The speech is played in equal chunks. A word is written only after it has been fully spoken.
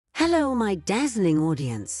Hello, my dazzling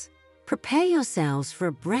audience. Prepare yourselves for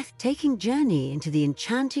a breathtaking journey into the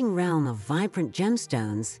enchanting realm of vibrant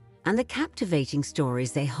gemstones and the captivating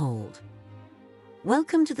stories they hold.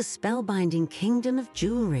 Welcome to the spellbinding kingdom of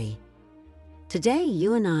jewelry. Today,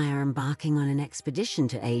 you and I are embarking on an expedition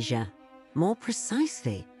to Asia, more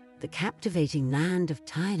precisely, the captivating land of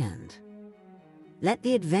Thailand. Let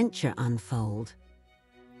the adventure unfold.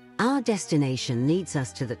 Our destination leads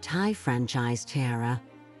us to the Thai franchise tiara,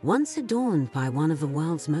 once adorned by one of the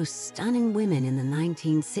world's most stunning women in the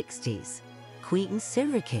 1960s, Queen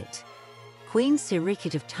Sirikit. Queen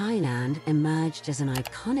Sirikit of Thailand emerged as an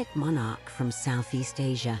iconic monarch from Southeast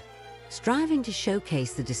Asia, striving to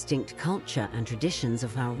showcase the distinct culture and traditions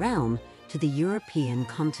of our realm to the European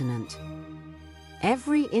continent.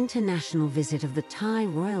 Every international visit of the Thai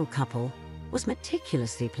royal couple was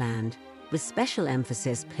meticulously planned, with special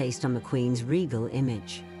emphasis placed on the Queen's regal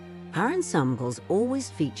image. Her ensembles always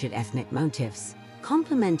featured ethnic motifs,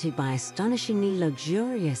 complemented by astonishingly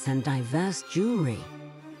luxurious and diverse jewelry.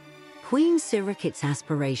 Queen Sirikit's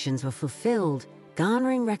aspirations were fulfilled,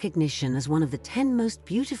 garnering recognition as one of the 10 most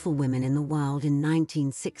beautiful women in the world in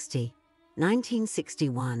 1960,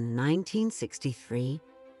 1961, 1963,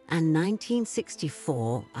 and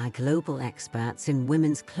 1964 by global experts in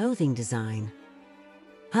women's clothing design.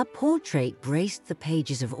 Her portrait graced the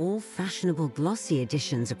pages of all fashionable glossy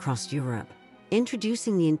editions across Europe,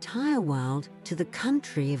 introducing the entire world to the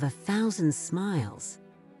country of 1,000 smiles.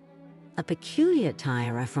 A peculiar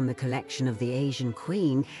tiara from the collection of the Asian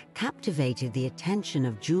Queen captivated the attention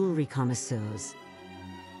of jewelry connoisseurs.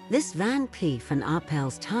 This Van Cleef and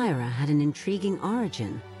Arpels tiara had an intriguing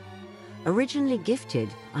origin. Originally gifted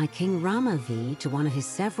by King Rama V to one of his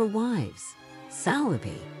several wives,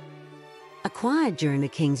 Sowerby. Acquired during the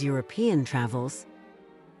king's European travels,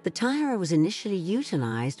 the tiara was initially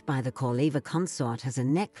utilized by the Corleva consort as a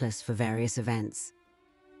necklace for various events.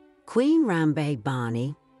 Queen Rambay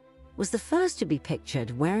Barney was the first to be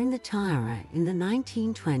pictured wearing the tiara in the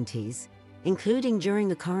 1920s, including during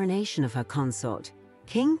the coronation of her consort,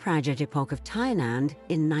 King Prajapati of Thailand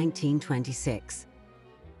in 1926.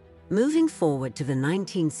 Moving forward to the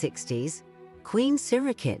 1960s, Queen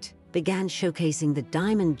Sirikit began showcasing the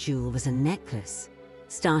diamond jewel as a necklace,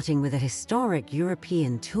 starting with a historic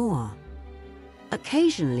European tour.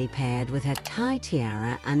 Occasionally paired with her Thai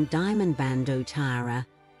tiara and diamond bandeau tiara,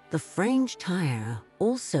 the frang-tiara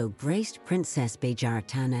also graced Princess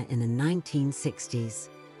Bajaratana in the 1960s.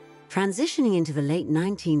 Transitioning into the late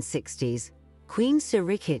 1960s, Queen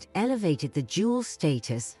Sirikit elevated the jewel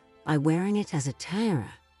status by wearing it as a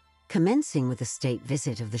tiara, commencing with the state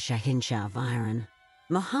visit of the Shahinshah of Iran,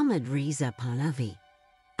 Mohammad Reza Pahlavi,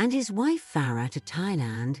 and his wife Farah to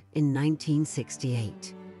Thailand in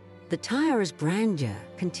 1968. The tiara's grandeur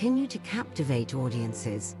continued to captivate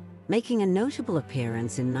audiences, making a notable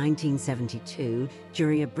appearance in 1972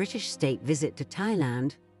 during a British state visit to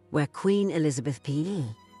Thailand, where Queen Elizabeth P.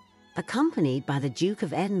 accompanied by the Duke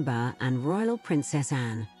of Edinburgh and Royal Princess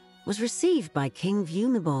Anne, was received by King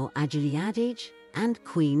Bhumibol Adulyadej and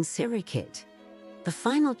Queen Sirikit. The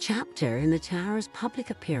final chapter in the tiara's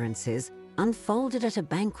public appearances unfolded at a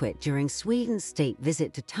banquet during Sweden's state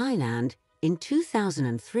visit to Thailand in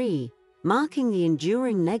 2003, marking the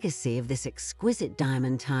enduring legacy of this exquisite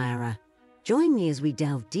diamond tiara. Join me as we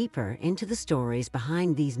delve deeper into the stories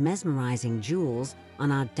behind these mesmerizing jewels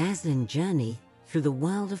on our dazzling journey through the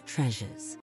world of treasures.